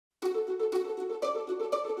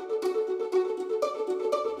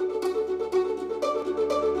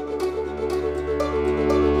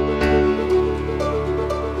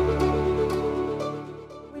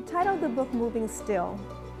moving still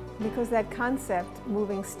because that concept,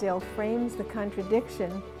 moving still, frames the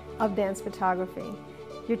contradiction of dance photography.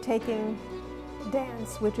 You're taking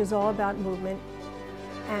dance, which is all about movement,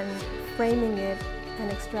 and framing it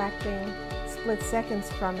and extracting split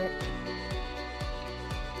seconds from it.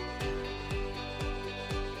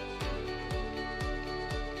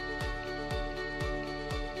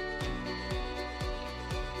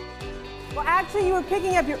 Well, actually, you were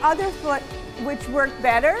picking up your other foot, which worked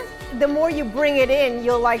better. The more you bring it in,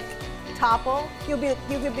 you'll like topple. You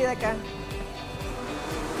could be like a,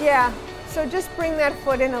 yeah. So just bring that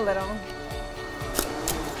foot in a little.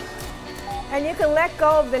 And you can let go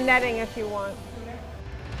of the netting if you want.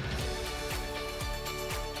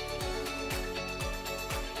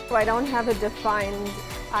 So I don't have a defined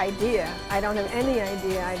idea. I don't have any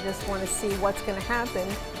idea. I just want to see what's going to happen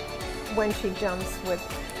when she jumps with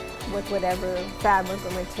whatever fabric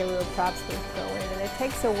or material props we throw in. And it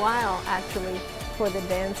takes a while, actually, for the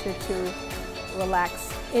dancer to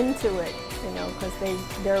relax into it, you know, because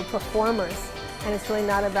they're performers, and it's really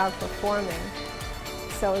not about performing.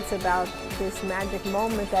 So it's about this magic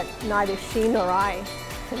moment that neither she nor I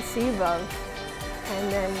conceive of.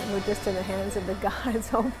 And then we're just in the hands of the gods,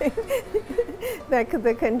 hoping that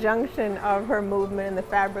the conjunction of her movement and the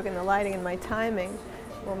fabric and the lighting and my timing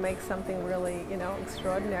will make something really, you know,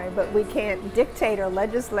 extraordinary. But we can't dictate or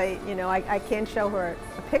legislate, you know. I can't show her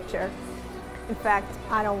a picture. In fact,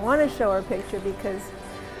 I don't want to show her a picture because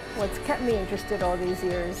what's kept me interested all these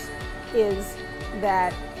years is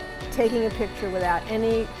that taking a picture without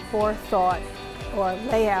any forethought or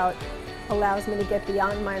layout allows me to get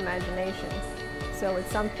beyond my imagination. So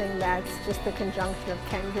it's something that's just the conjunction of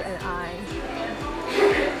Kendra and I.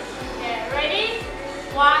 Okay, ready?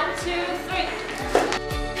 1, 2, 3.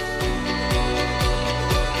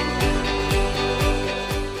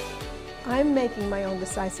 I'm making my own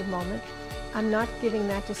decisive moment. I'm not giving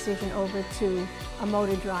that decision over to a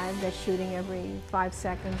motor drive that's shooting every 5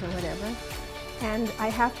 seconds or whatever. And I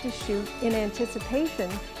have to shoot in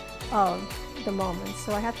anticipation of the moment.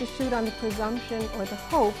 So I have to shoot on the presumption or the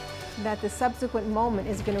hope that the subsequent moment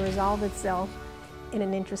is going to resolve itself in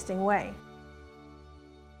an interesting way.